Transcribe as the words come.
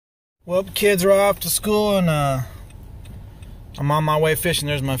Well, kids are off to school, and I'm on my way fishing.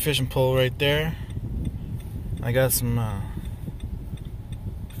 There's my fishing pole right there. I got some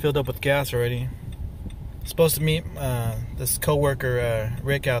filled up with gas already. Supposed to meet this co-worker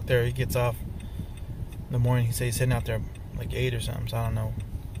Rick out there. He gets off in the morning. He said he's heading out there like 8 or something, so I don't know.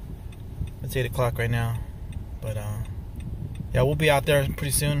 It's 8 o'clock right now, but yeah, we'll be out there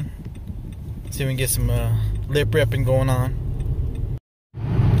pretty soon. See if we can get some lip ripping going on.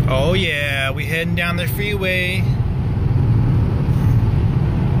 Oh yeah, we heading down the freeway.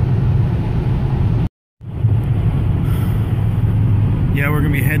 Yeah, we're gonna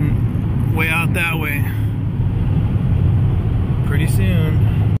be heading way out that way pretty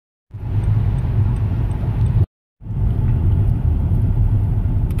soon.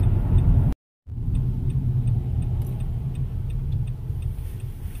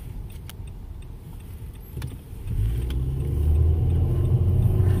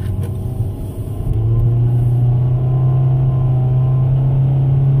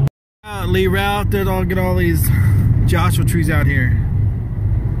 Lee route, they'll get all these Joshua trees out here.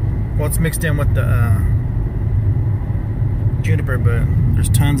 Well, it's mixed in with the juniper, but there's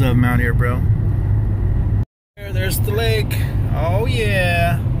tons of them out here, bro. There's the lake. Oh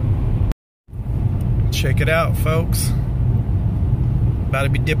yeah. Check it out, folks. About to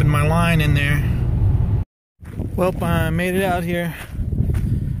be dipping my line in there. Well, I made it out here.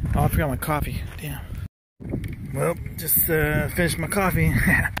 Oh, I forgot my coffee. Damn. Well, just finished my coffee.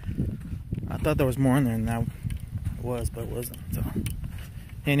 I thought there was more in there than that was, but it wasn't. So,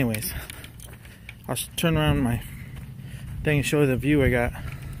 anyways, I'll turn around my thing and show you the view I got.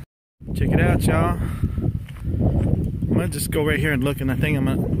 Check it out, y'all. I'm gonna just go right here and look, and I think I'm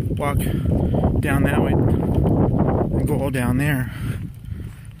gonna walk down that way and go all down there.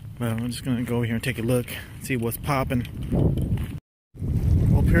 But I'm just gonna go over here and take a look, see what's popping.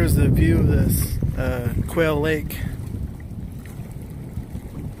 Well, here's the view of this Quail Lake.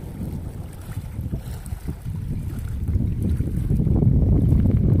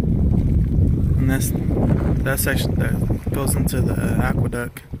 That section that goes into the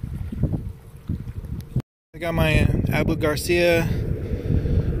aqueduct. I got my Abu Garcia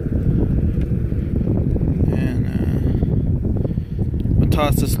and I'm gonna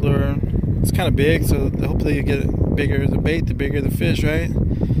toss this lure. It's kind of big, so hopefully you get bigger the bait, the bigger the fish, right?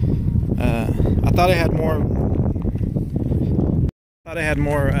 I thought I had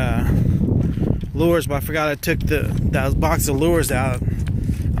more lures, but I forgot I took that box of lures out.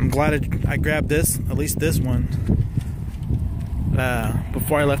 I'm glad I grabbed this, at least this one,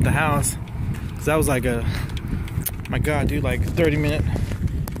 before I left the house. Cause that was like my God, dude, like 30-minute,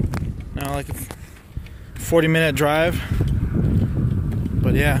 no, like a 40-minute drive.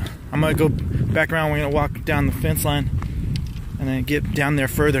 But yeah, I'm gonna go back around. We're gonna walk down the fence line and then get down there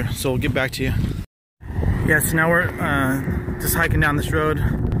further. So we'll get back to you. Yeah, so now we're just hiking down this road,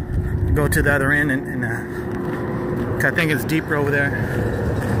 go to the other end, and I think it's deeper over there.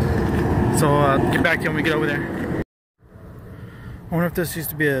 So get back to you when we get over there. I wonder if this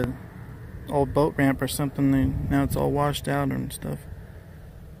used to be a old boat ramp or something. Now it's all washed out and stuff.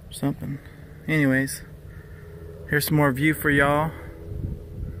 Something. Anyways, here's some more view for y'all.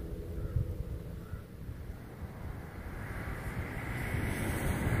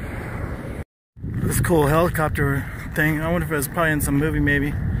 This cool helicopter thing. I wonder if it was probably in some movie, maybe.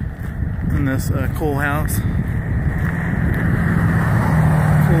 In this cool house.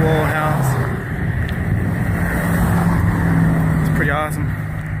 Cool old house. It's pretty awesome.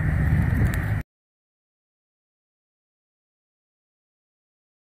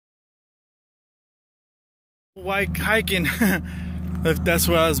 Like hiking. That's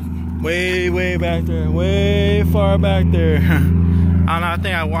where I was way back there. Way far back there. I don't know, I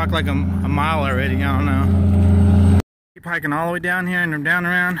think I walked like a mile already. I don't know. Keep hiking all the way down here and down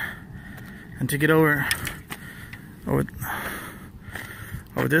around. And to get over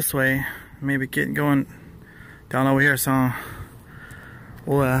this way, maybe get going down over here, so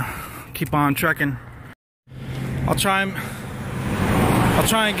we'll keep on trucking. I'll try and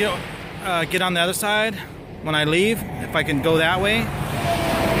get on the other side when I leave, if I can go that way.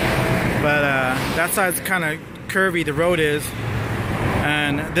 But that side's kind of curvy, the road is,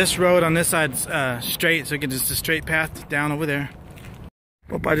 and this road on this side's straight, so you can just a straight path down over there.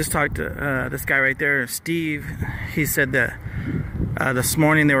 Well, I just talked to this guy right there, Steve. He said that this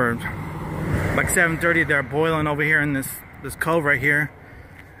morning they were like 7:30. They're boiling over here in this cove right here,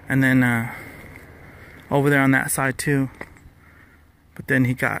 and then over there on that side too. But then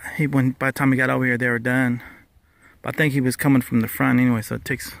by the time he got over here, they were done. But I think he was coming from the front anyway, so it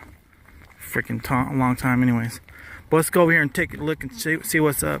takes a freaking long time anyways. But let's go over here and take a look and see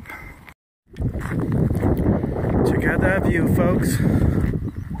what's up. Check out that view, folks.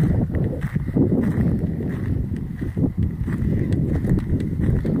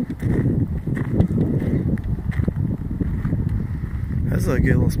 That's a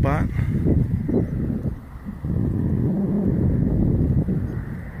good little spot.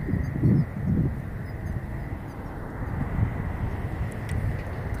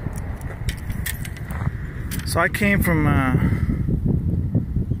 So I came from,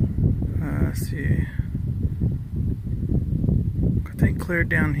 let's see, I think clear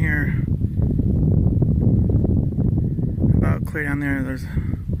down here, about clear down there, there's, I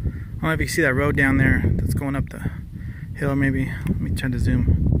don't know if you see that road down there that's going up the hill maybe. Let me try to zoom.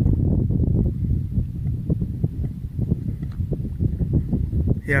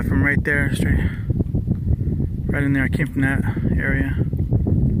 Yeah, from right there, straight, right in there, I came from that area.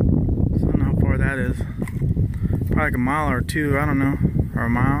 So I don't know how far that is. Probably like a mile or two, I don't know, or a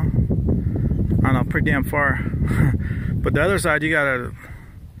mile. I don't know, pretty damn far. But the other side, you gotta,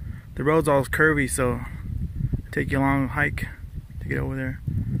 the road's all curvy, so it'll take you a long hike to get over there.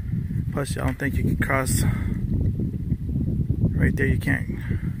 Plus, I don't think you can cross right there. You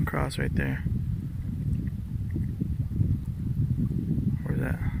can't cross right there. Where's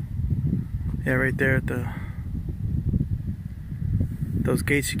that? Yeah, right there at the, those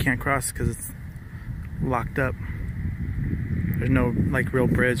gates you can't cross because it's locked up. There's no like real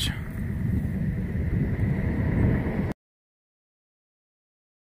bridge.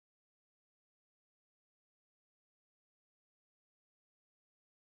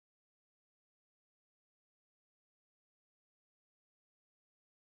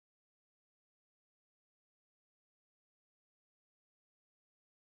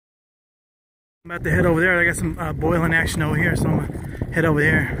 I'm about to head over there. I got some boiling action over here, so I'm gonna head over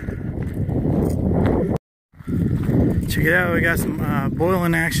there. Check it out, we got some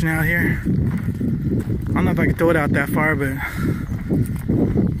boiling action out here. I don't know if I can throw it out that far, but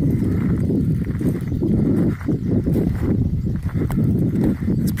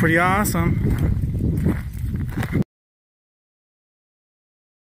it's pretty awesome.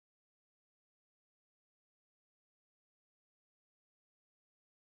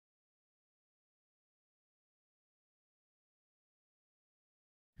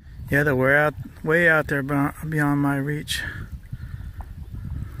 Yeah, they're way out there beyond my reach.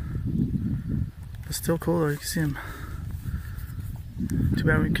 But still cool though, you can see them. Too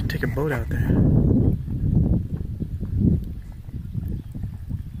bad we could take a boat out there.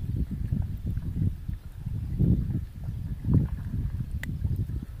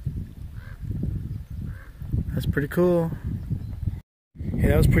 That's pretty cool. Yeah,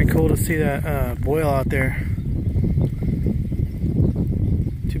 that was pretty cool to see that boil out there.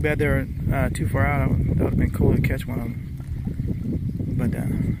 Too bad they were too far out. That would have been cool to catch one of them. But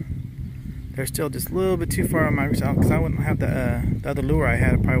they're still just a little bit too far on my reach out, because I wouldn't have the other lure I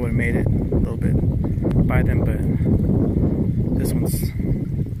had. I probably would have made it a little bit by them, but this one's,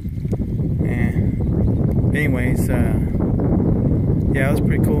 anyways, yeah, it was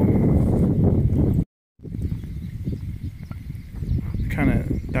pretty cool. Kind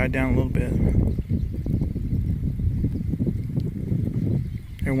of died down a little bit.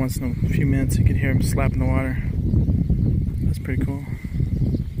 Every once in a few minutes you could hear them slapping the water. That's pretty cool.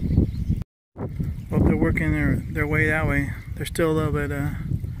 Well, if they're working their way that way, they're still a little bit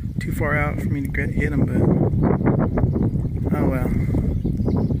too far out for me to hit them, but oh well.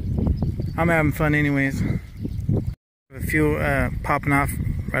 I'm having fun anyways. A few popping off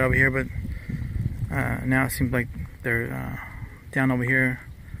right over here, but now it seems like they're down over here.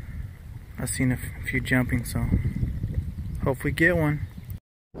 I've seen a few jumping, so hope we get one.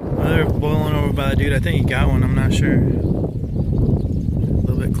 Well, they're boiling over by the dude. I think he got one, I'm not sure. A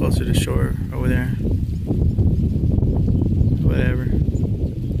little bit closer to shore over there. Whatever.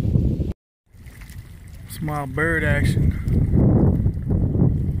 Some wild bird action.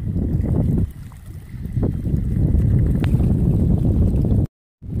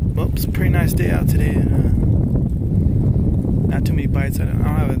 Well, it's a pretty nice day out today. Not too many bites. I don't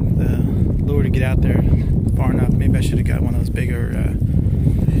have the lure to get out there far enough. Maybe I should have got one of those bigger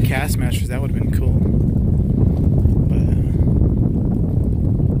cast masters. That would have been cool. But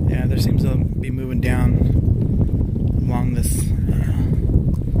yeah, there seems to be moving down along this.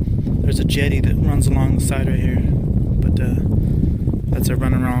 There's a jetty that runs along the side right here, but that's a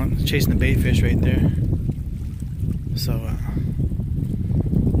running around chasing the bait fish right there. So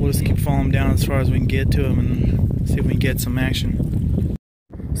we'll just keep following them down as far as we can get to them and see if we can get some action.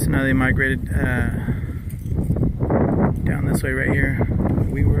 So now they migrated down this way right here.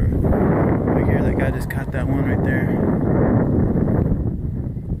 We were right here. That guy just caught that one right there.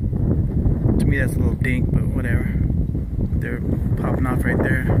 maybe that's a little dink, but whatever. They're popping off right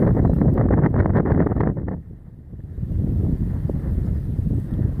there.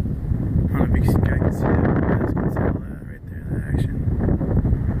 I don't know if you guys can see that. You guys can see all that right there, that action.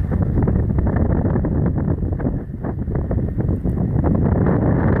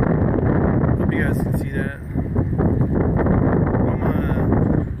 Hope you guys can see that. I'm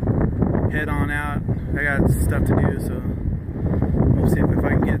gonna head on out. I got stuff to do, so we'll see if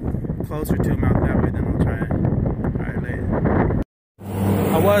I can get closer to them out that way, then I'll try it. Alright, later.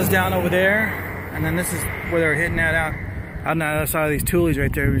 I was down over there, and then this is where they were hitting that out on the other side of these tulies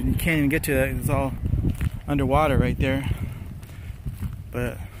right there. You can't even get to that. It's all underwater right there.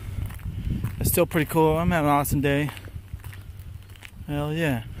 But it's still pretty cool. I'm having an awesome day. Hell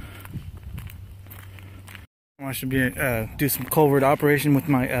yeah. I should be do some culvert operation with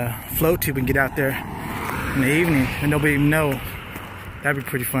my float tube and get out there in the evening and nobody even know. That'd be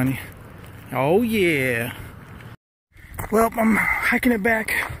pretty funny. Oh yeah. Well, I'm hiking it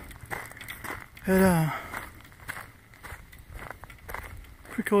back. Pretty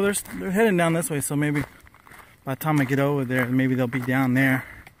cool. They're heading down this way, so maybe by the time I get over there, maybe they'll be down there.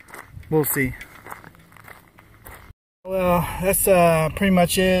 We'll see. Well, that's pretty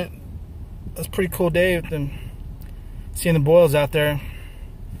much it. That's a pretty cool day with them seeing the boils out there.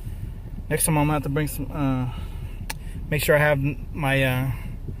 Next time I'm gonna have to bring some. Make sure I have my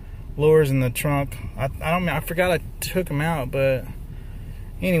lures in the trunk. I forgot I took them out, but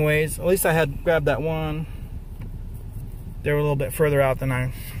anyways, at least I had grabbed that one. They were a little bit further out than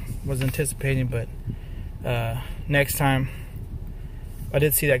I was anticipating, but next time, I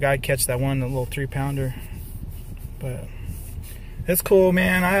did see that guy catch that one, the little 3-pounder. But it's cool,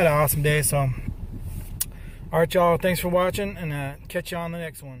 man. I had an awesome day, so alright y'all, thanks for watching, and catch you on the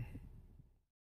next one.